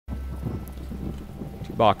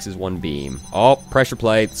boxes, 1 beam. Oh, pressure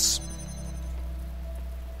plates.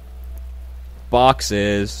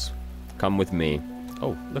 Boxes. Come with me.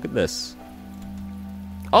 Oh, look at this.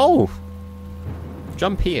 Oh!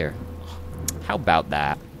 Jump here. How about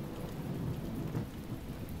that?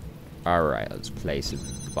 Alright, let's place a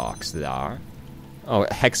box there. Oh,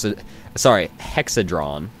 hexadron.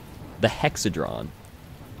 The hexadron.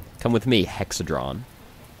 Come with me, hexadron.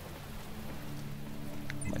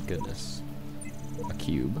 My goodness. A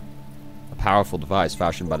cube. A powerful device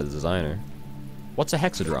fashioned by the designer. What's a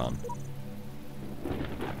hexadron?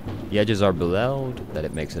 The edges are beveled, that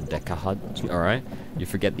it makes a decahedron. Alright. You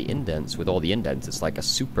forget the indents. With all the indents, it's like a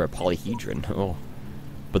super polyhedron. Oh.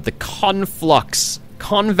 But the convex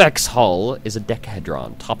hull is a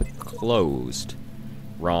decahedron. Topic closed.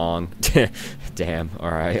 Wrong. Damn.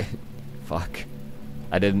 Alright. Fuck.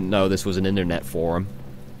 I didn't know this was an internet forum.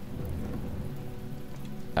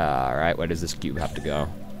 Alright, where does this cube have to go?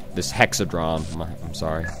 This hexadron. I'm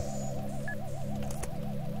sorry.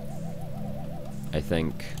 I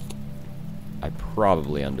think I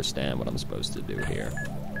probably understand what I'm supposed to do here.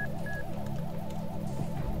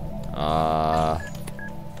 Oh,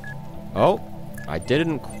 I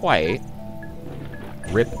didn't quite.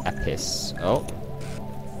 Rip Epis. Oh.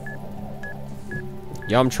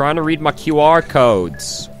 Yeah, I'm trying to read my QR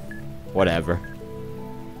codes. Whatever.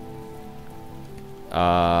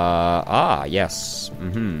 Yes.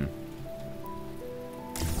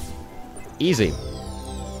 Easy.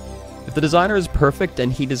 If the designer is perfect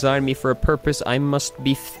and he designed me for a purpose, I must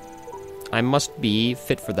be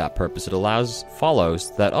fit for that purpose. It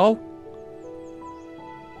follows that,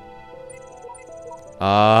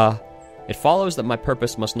 it follows that my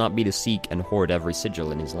purpose must not be to seek and hoard every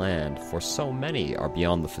sigil in his land, for so many are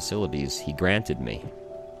beyond the facilities he granted me.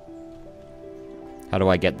 How do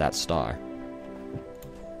I get that star?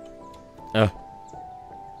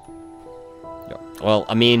 Well,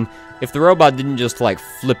 I mean, if the robot didn't just, like,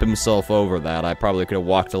 flip himself over that, I probably could have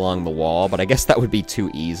walked along the wall, but I guess that would be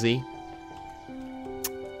too easy.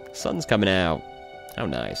 Sun's coming out. How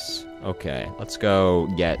nice. Okay, let's go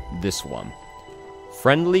get this one.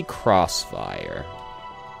 Friendly Crossfire.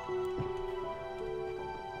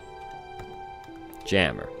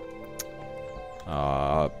 Jammer.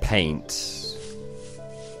 Paint.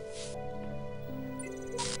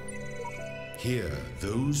 Here,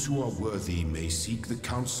 those who are worthy may seek the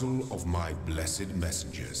counsel of my blessed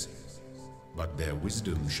messengers. But their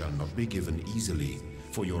wisdom shall not be given easily,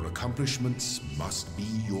 for your accomplishments must be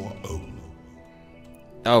your own.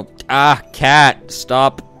 Oh, cat,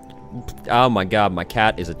 stop. Oh my god, my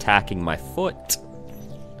cat is attacking my foot.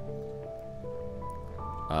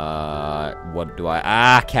 What do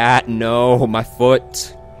I... cat, no, my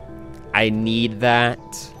foot. I need that.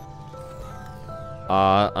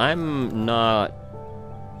 I'm not...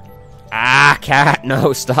 cat,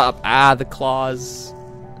 no, stop. The claws.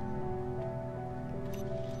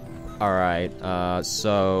 Alright,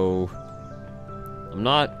 so... I'm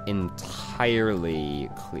not entirely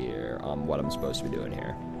clear on what I'm supposed to be doing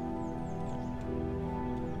here.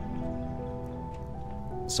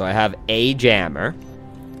 So I have a jammer.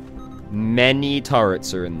 Many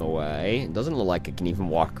turrets are in the way. It doesn't look like I can even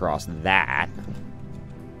walk across that.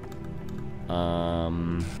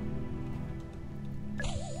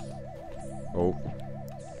 Oh.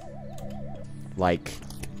 Like,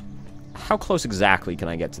 how close exactly can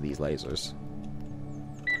I get to these lasers?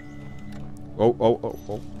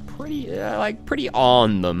 Oh. Pretty, like, pretty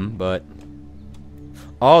on them, but...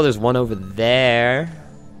 Oh, there's one over there.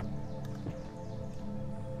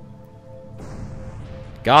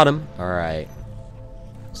 Got him. Alright.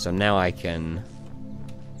 So now I can...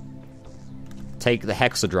 take the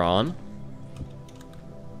hexadron.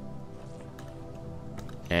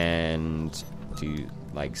 And... do...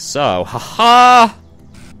 like so. Haha!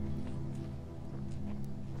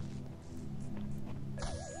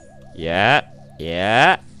 Yeah.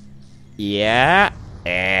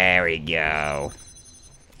 There we go.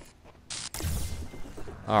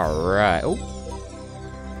 Alright. Oh.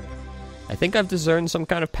 I think I've discerned some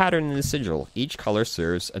kind of pattern in the sigil. Each color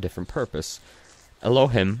serves a different purpose.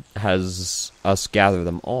 Elohim has us gather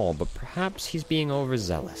them all, but perhaps he's being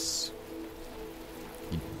overzealous.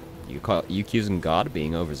 You accusing God of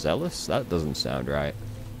being overzealous? That doesn't sound right.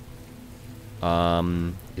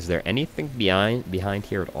 Is there anything behind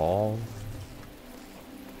here at all?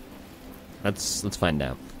 Let's find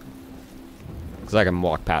out. Looks like I can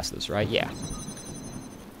walk past this, right? Yeah.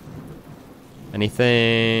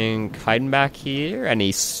 Anything hiding back here?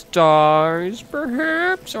 Any stars,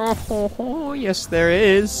 perhaps? Oh, yes, there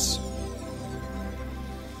is.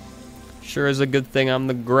 Sure is a good thing I'm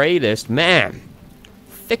the greatest. Man,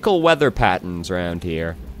 fickle weather patterns around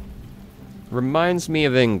here. Reminds me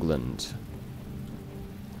of England.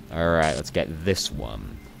 Alright, let's get this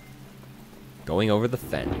one. Going over the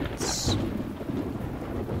fence.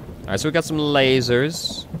 Alright, so we got some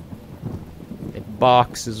lasers. A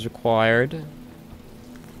box is required.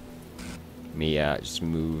 Let me just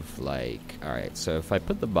move, like... Alright, so if I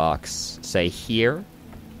put the box, say, here...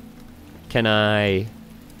 Can I...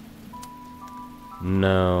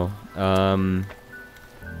 No.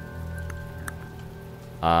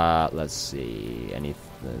 Let's see.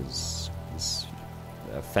 There's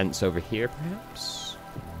a fence over here, perhaps?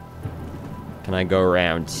 Can I go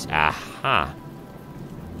around? Aha.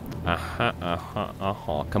 Aha, aha,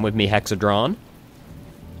 aha. Come with me, Hexadron.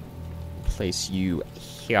 Place you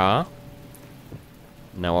here.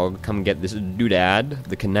 Now I'll come get this doodad,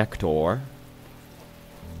 the connector.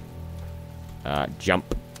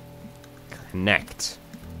 Jump. Connect.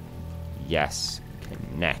 Yes,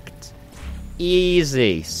 connect.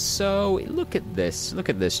 Easy. So, look at this. Look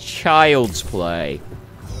at this. Child's play.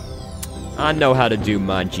 I know how to do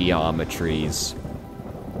my geometries.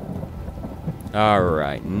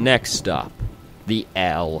 Alright, next up. The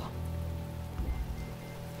L.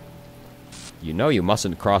 You know you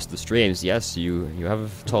mustn't cross the streams. Yes, you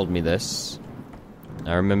have told me this.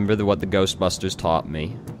 I remember what the Ghostbusters taught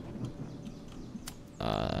me.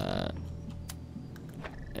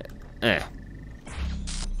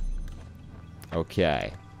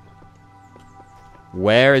 Okay.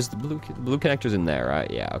 Where is the blue connector's in there, right?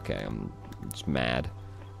 Yeah, okay, I'm just mad.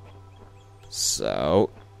 So,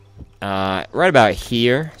 right about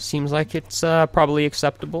here seems like it's probably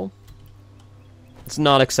acceptable. It's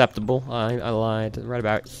not acceptable. I lied. Right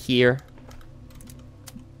about here.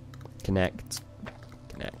 Connect.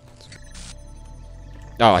 Connect.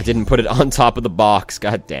 Oh, I didn't put it on top of the box.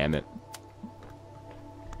 God damn it.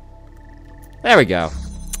 There we go.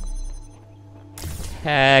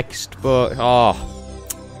 Textbook. Oh.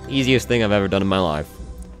 Easiest thing I've ever done in my life.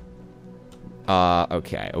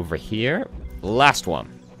 Okay. Over here. Last one.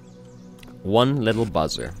 One little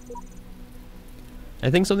buzzer. I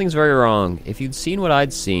think something's very wrong. If you'd seen what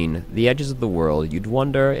I'd seen, the edges of the world, you'd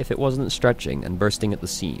wonder if it wasn't stretching and bursting at the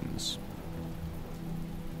seams.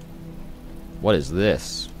 What is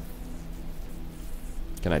this?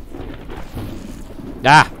 Can I...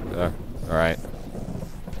 Ah! Alright.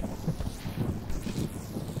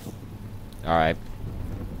 Alright.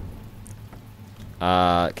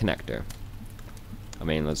 Connector. I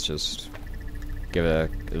mean, let's just give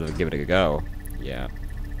it a go. Yeah.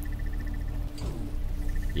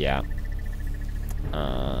 Yeah.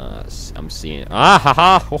 I'm seeing... Ah, ha,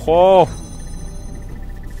 ha, ho, ho!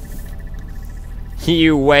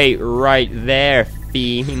 You wait right there,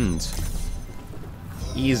 fiend.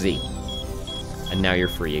 Easy. And now you're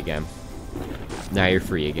free again. Now you're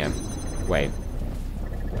free again. Wait.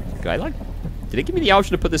 Did it give me the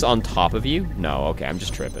option to put this on top of you? No, okay, I'm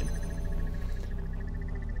just tripping.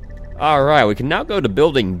 Alright, we can now go to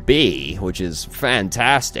Building B, which is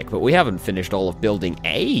fantastic, but we haven't finished all of Building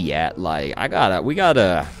A yet. Like, we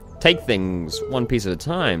gotta take things one piece at a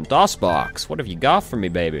time. DOSBox, what have you got for me,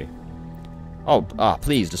 baby? Oh,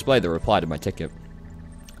 please, display the reply to my ticket.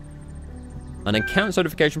 An account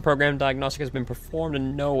certification program diagnostic has been performed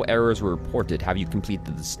and no errors were reported. Have you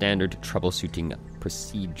completed the standard troubleshooting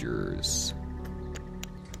procedures?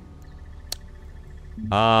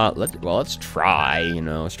 Let's try,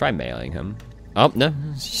 let's try mailing him. Oh, no.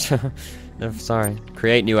 No, sorry.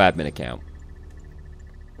 Create new admin account.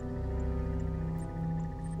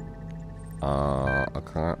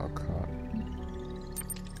 Okay.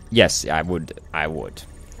 Yes, I would.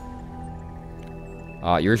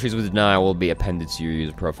 Your issues with denial will be appended to your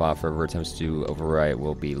user profile. Further attempts to overwrite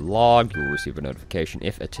will be logged. You will receive a notification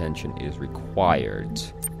if attention is required.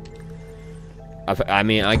 I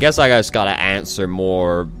mean, I guess I just gotta answer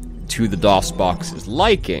more to the DOSBox's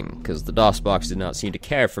liking, because the DOSBox did not seem to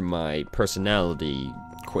care for my personality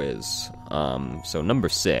quiz. So number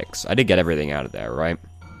 6. I did get everything out of there, right?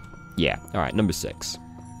 Yeah, alright, number 6.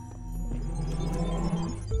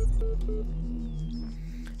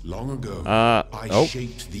 Long ago, I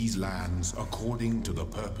shaped these lands according to the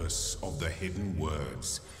purpose of the hidden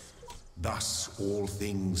words. Thus all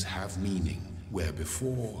things have meaning, where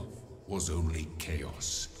before was only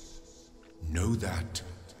chaos. Know that,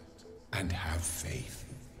 and have faith.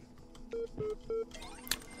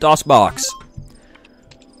 DOSBox.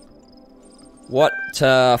 What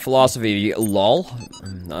philosophy? LOL?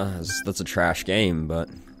 That's a trash game, but...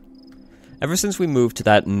 Ever since we moved to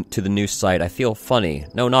the new site, I feel funny.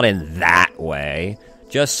 No, not in that way.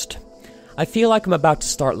 Just... I feel like I'm about to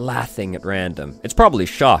start laughing at random. It's probably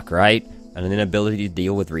shock, right? and an inability to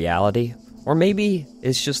deal with reality. Or maybe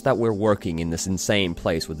it's just that we're working in this insane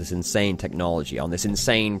place with this insane technology on this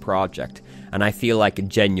insane project, and I feel like a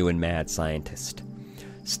genuine mad scientist.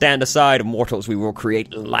 Stand aside, mortals, we will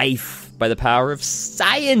create life by the power of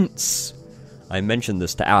science! I mentioned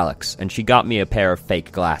this to Alex, and she got me a pair of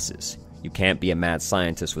fake glasses. You can't be a mad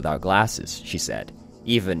scientist without glasses, she said.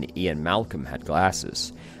 Even Ian Malcolm had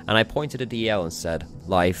glasses. And I pointed at EL and said,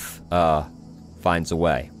 life, finds a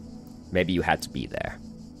way. Maybe you had to be there.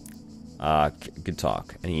 Good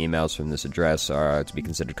talk. Any emails from this address are to be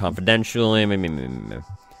considered confidential.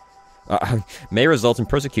 May result in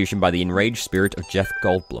persecution by the enraged spirit of Jeff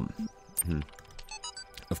Goldblum.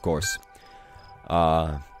 Of course.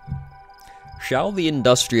 Shall the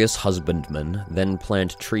industrious husbandman then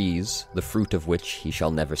plant trees, the fruit of which he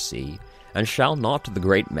shall never see? And shall not the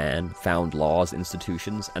great man found laws,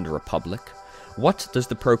 institutions, and a republic? What does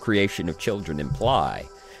the procreation of children imply?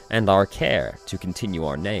 And our care to continue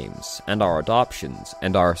our names, and our adoptions,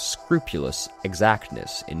 and our scrupulous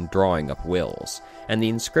exactness in drawing up wills, and the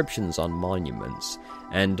inscriptions on monuments,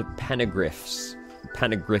 and panegryphics,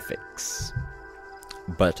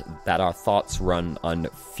 but that our thoughts run on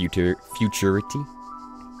futurity?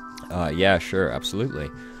 Yeah, sure, absolutely.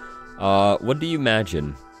 What do you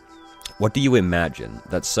imagine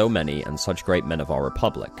that so many and such great men of our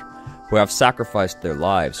republic, who have sacrificed their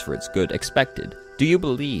lives for its good, expected? Do you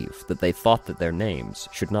believe that they thought that their names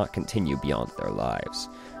should not continue beyond their lives?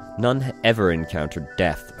 None ever encountered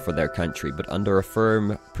death for their country, but under a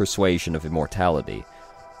firm persuasion of immortality.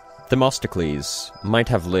 Themistocles might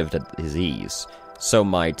have lived at his ease, so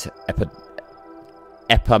might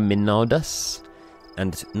Epaminondas,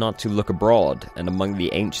 and not to look abroad, and among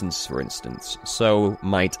the ancients, for instance, so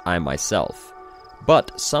might I myself.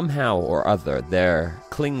 But somehow or other there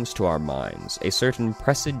clings to our minds a certain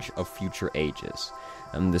presage of future ages,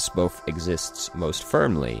 and this both exists most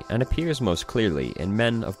firmly and appears most clearly in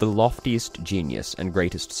men of the loftiest genius and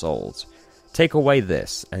greatest souls. Take away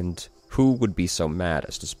this, and who would be so mad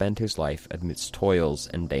as to spend his life amidst toils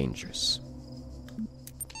and dangers?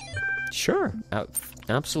 Sure,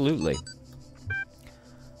 absolutely.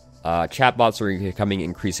 Chatbots are becoming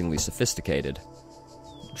increasingly sophisticated.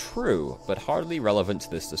 True, but hardly relevant to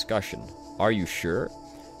this discussion. Are you sure?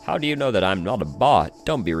 How do you know that I'm not a bot?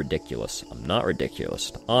 Don't be ridiculous. I'm not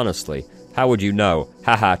ridiculous. Honestly, how would you know?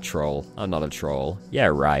 Haha, troll. I'm not a troll. Yeah,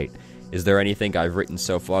 right. Is there anything I've written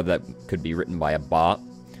so far that could be written by a bot?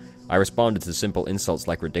 I responded to simple insults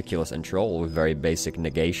like ridiculous and troll with very basic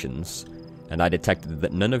negations, and I detected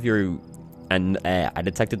that none of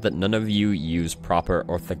you use proper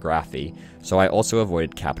orthography, so I also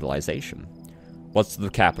avoided capitalization. What's the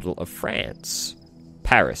capital of France?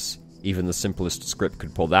 Paris. Even the simplest script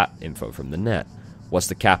could pull that info from the net. What's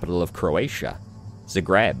the capital of Croatia?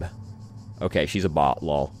 Zagreb. Okay, she's a bot,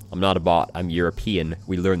 lol. I'm not a bot, I'm European.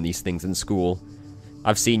 We learn these things in school.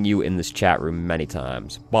 I've seen you in this chat room many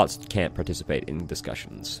times. Bots can't participate in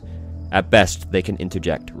discussions. At best, they can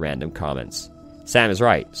interject random comments. Sam is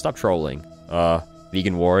right. Stop trolling.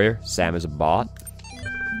 Vegan warrior, Sam is a bot.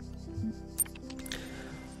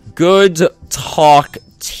 Good talk,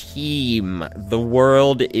 team. The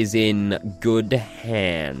world is in good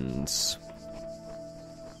hands.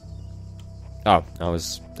 Oh, I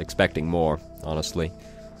was expecting more, honestly.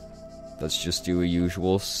 Let's just do a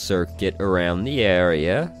usual circuit around the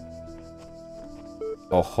area.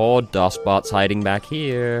 Oh, DOSBot's hiding back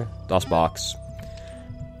here. DOSBox.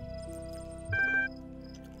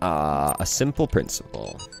 A simple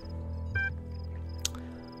principle.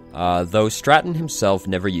 Though Stratton himself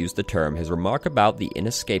never used the term, his remark about the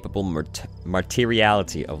inescapable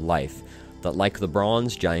materiality of life, that like the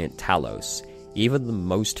bronze giant Talos, even the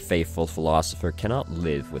most faithful philosopher cannot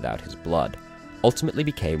live without his blood, ultimately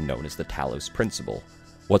became known as the Talos principle.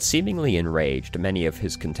 What seemingly enraged many of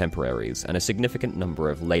his contemporaries and a significant number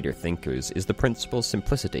of later thinkers is the principle's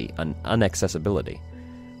simplicity and inaccessibility,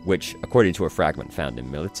 which, according to a fragment found in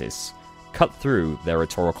Militis, cut through their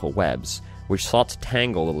rhetorical webs, which sought to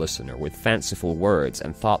tangle the listener with fanciful words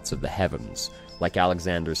and thoughts of the heavens, like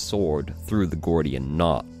Alexander's sword through the Gordian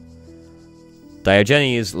knot.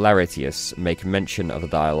 Diogenes Laertius make mention of the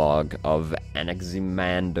dialogue of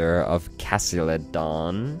Anaximander of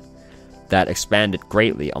Chalcedon that expanded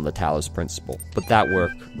greatly on the Talos principle, but that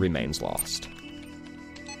work remains lost.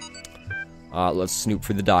 Let's snoop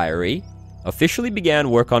through the diary. Officially began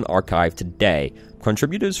work on Archive today.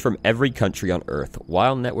 Contributors from every country on Earth.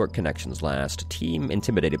 While network connections last, team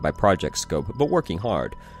intimidated by project scope, but working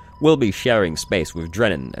hard. We'll be sharing space with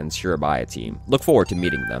Drennan and Surabaya team. Look forward to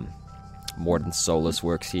meeting them. More than Solus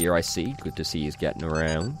works here, I see. Good to see he's getting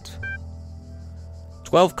around.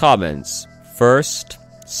 12 comments. First,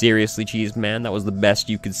 seriously, Cheese Man, that was the best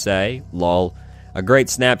you could say. Lol. A great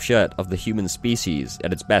snapshot of the human species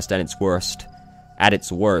at its best and its worst. At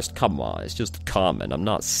its worst, come on, it's just a comment. I'm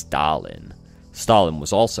not Stalin. Stalin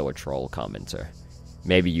was also a troll commenter.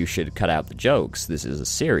 Maybe you should cut out the jokes. This is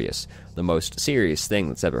the most serious thing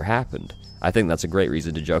that's ever happened. I think that's a great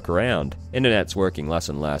reason to joke around. Internet's working less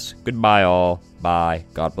and less. Goodbye all. Bye.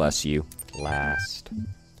 God bless you. Last.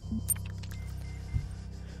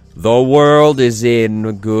 The world is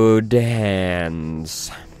in good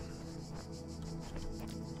hands.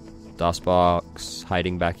 DOSBox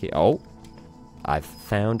hiding back here. Oh, I've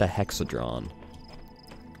found a hexadron.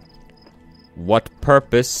 What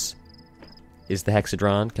purpose is the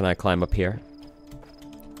hexadron? Can I climb up here?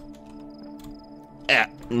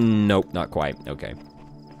 Nope, not quite. Okay.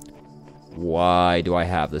 Why do I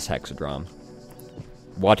have this hexadron?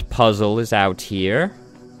 What puzzle is out here?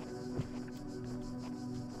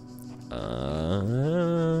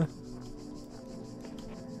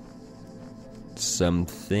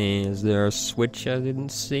 Something. Is there a switch I didn't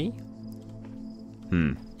see?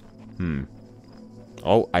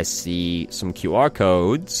 Oh, I see some QR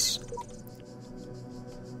codes.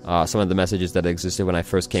 Some of the messages that existed when I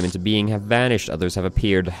first came into being have vanished. Others have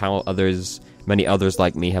appeared. Many others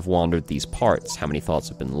like me have wandered these parts. How many thoughts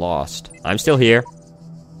have been lost? I'm still here.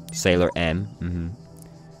 Sailor M.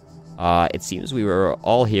 It seems we were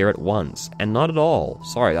all here at once. And not at all.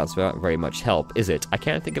 Sorry, that's not very much help, is it? I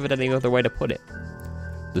can't think of it any other way to put it.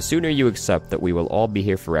 The sooner you accept that we will all be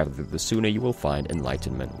here forever, the sooner you will find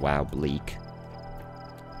enlightenment. Wow, bleak.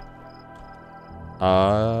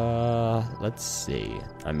 Let's see.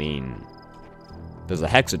 I mean, there's a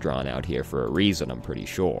hexadron out here for a reason, I'm pretty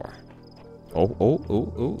sure.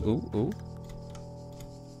 Oh.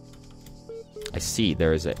 I see,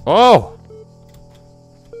 there is a... Oh!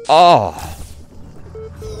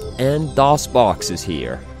 And DOSBox is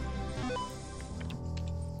here.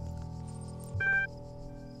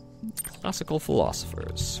 Classical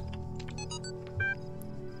philosophers.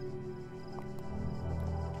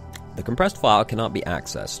 The compressed file cannot be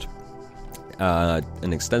accessed.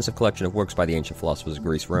 An extensive collection of works by the ancient philosophers of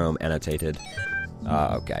Greece, Rome, annotated.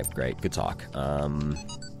 Okay, great. Good talk.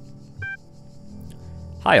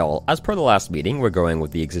 Hi all. As per the last meeting, we're going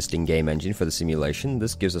with the existing game engine for the simulation.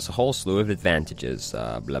 This gives us a whole slew of advantages.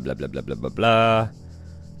 Blah, blah, blah, blah, blah, blah, blah.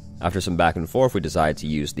 After some back and forth, we decided to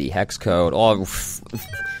use the hex code. Oh,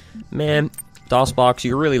 man. DOSBox,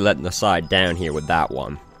 you're really letting the side down here with that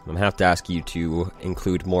one. I'm gonna have to ask you to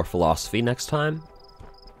include more philosophy next time.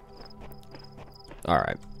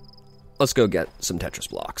 Alright. Let's go get some Tetris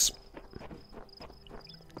blocks.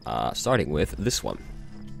 Starting with this one.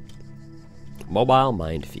 Mobile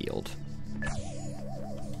Minefield.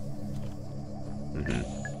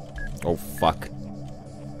 Oh, fuck.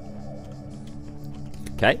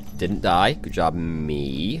 Okay, didn't die. Good job,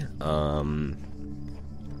 me.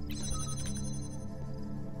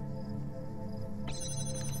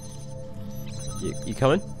 You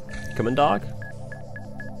coming? Coming, dog?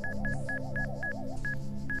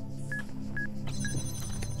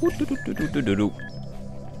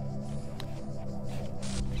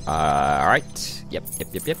 Alright. Yep.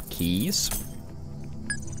 Keys.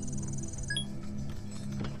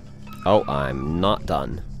 Oh, I'm not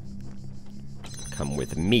done. Come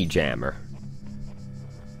with me, Jammer.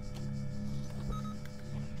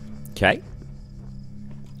 Okay.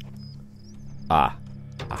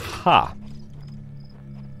 Aha.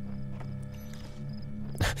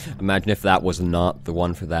 Imagine if that was not the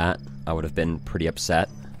one for that. I would have been pretty upset.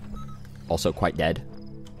 Also quite dead.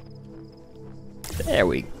 There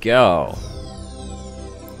we go.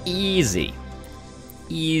 Easy.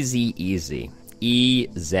 Easy. E-Z.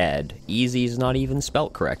 Easy is not even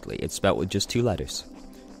spelt correctly. It's spelt with just 2 letters.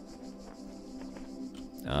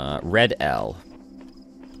 Red L.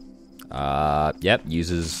 Yep,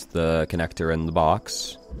 uses the connector in the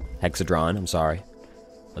box. Hexadron, I'm sorry.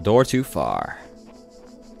 A door too far.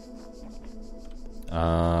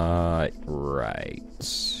 Right.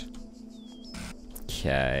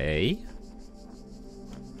 Okay.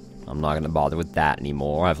 I'm not gonna bother with that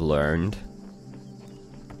anymore, I've learned.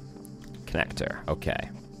 Connector, okay.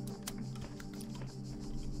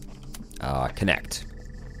 Connect.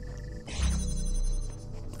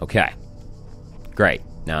 Okay. Great.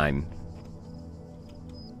 Now I'm...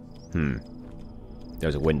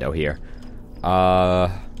 There's a window here.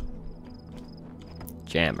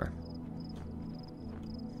 Jammer.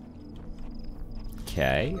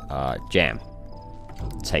 Okay, jam.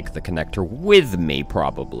 Take the connector with me,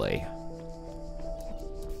 probably.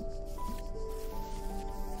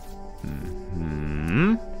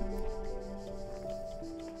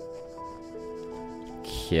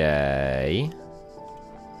 Okay.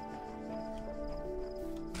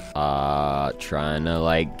 Trying to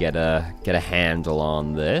like get a handle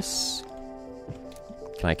on this.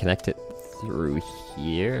 Can I connect it through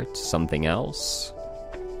here to something else?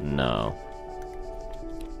 No.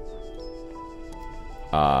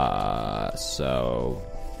 So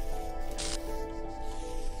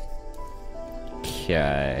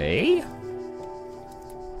okay.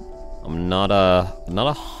 I'm not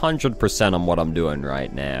 100% on what I'm doing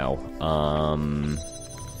right now.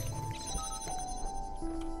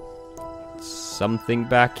 Something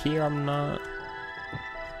back here I'm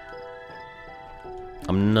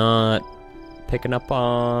not picking up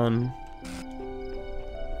on.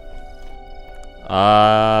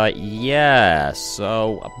 Yeah,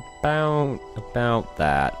 so about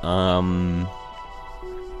that.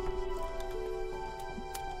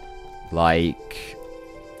 Like,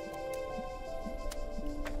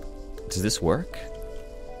 does this work?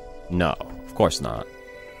 No, of course not.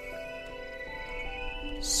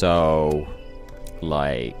 So,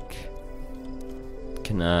 like,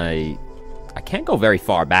 can I can't go very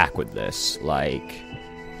far back with this. Like,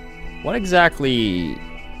 what exactly?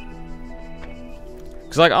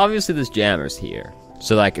 Because, like, obviously this jammer's here,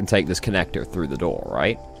 so that I can take this connector through the door,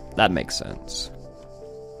 right? That makes sense.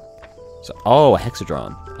 So, oh, a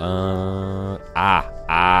hexadron.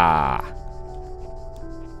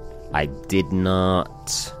 I did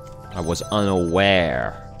not. I was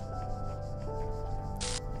unaware.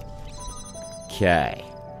 Okay.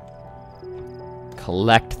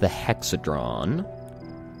 Collect the hexadron.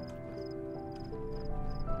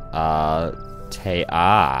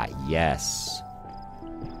 Yes.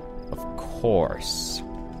 Of course.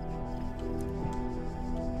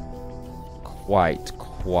 Quite.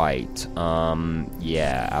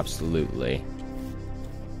 Yeah, absolutely.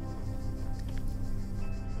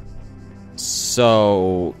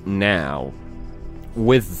 So, now,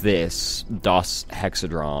 with this DOS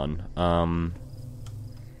hexadron,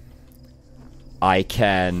 I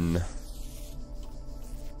can...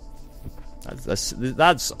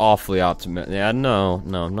 That's awfully optimistic. Yeah, no,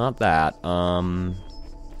 not that.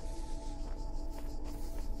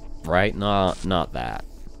 Right? Not that.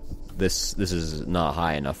 This is not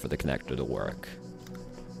high enough for the connector to work.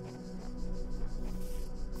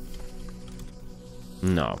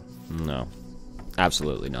 No.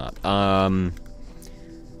 Absolutely not.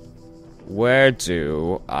 Where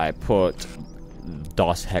do I put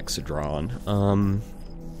DOS hexadron?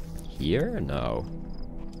 Here? No.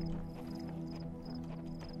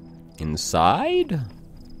 Inside?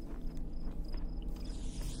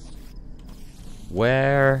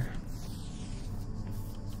 Where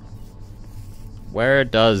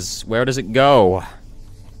does it go?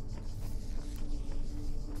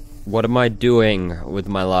 What am I doing with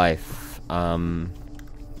my life? Can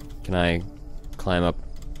I climb up?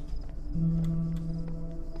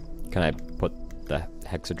 Can I put the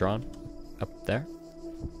hexadron up there?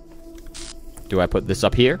 Do I put this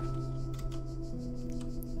up here?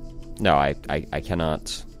 No, I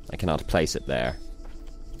cannot place it there.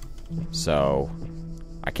 So,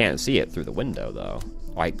 I can't see it through the window, though.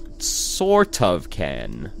 I sort of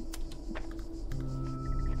can.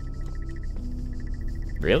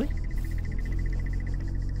 Really?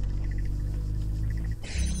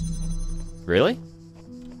 Really?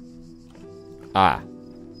 Ah.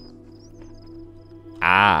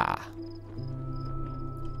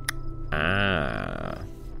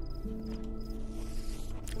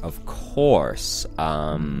 Of course.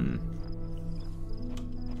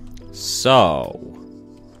 So,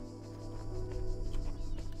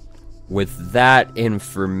 with that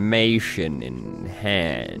information in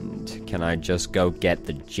hand, can I just go get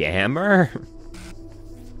the jammer?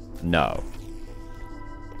 No.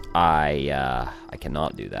 I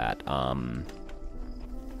cannot do that.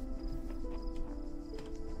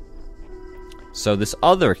 So this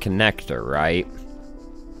other connector, right?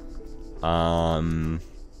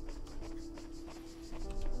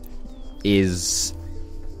 Is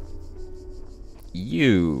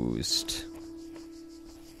used.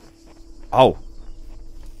 Oh.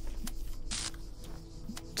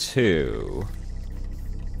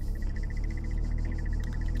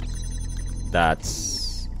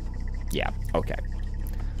 That's... yeah, okay.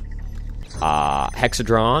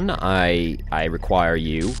 Hexadron, I require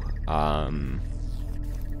you, I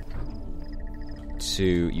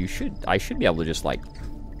should be able to just, like...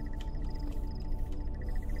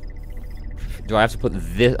 Do I have to put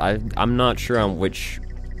this... I'm not sure on which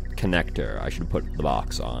connector I should put the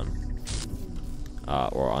box on.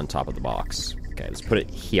 Or on top of the box. Okay, let's put it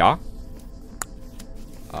here.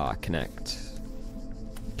 Connect.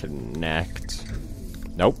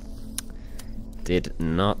 Nope. Did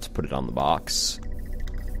not put it on the box.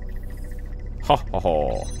 Ho ho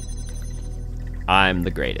ho. I'm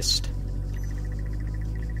the greatest.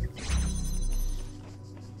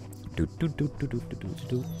 Do do do do do do do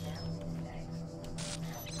do.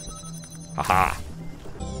 Haha.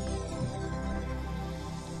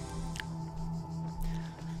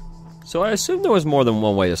 So I assume there was more than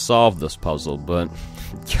one way to solve this puzzle, but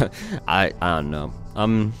I don't know.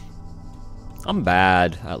 I'm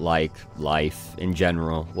bad at like life in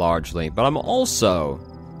general, largely, but I'm also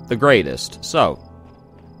the greatest. So,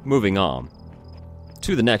 moving on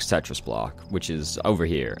to the next Tetris block, which is over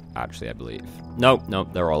here, actually, I believe.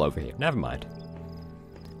 Nope, they're all over here. Never mind.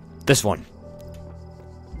 This one.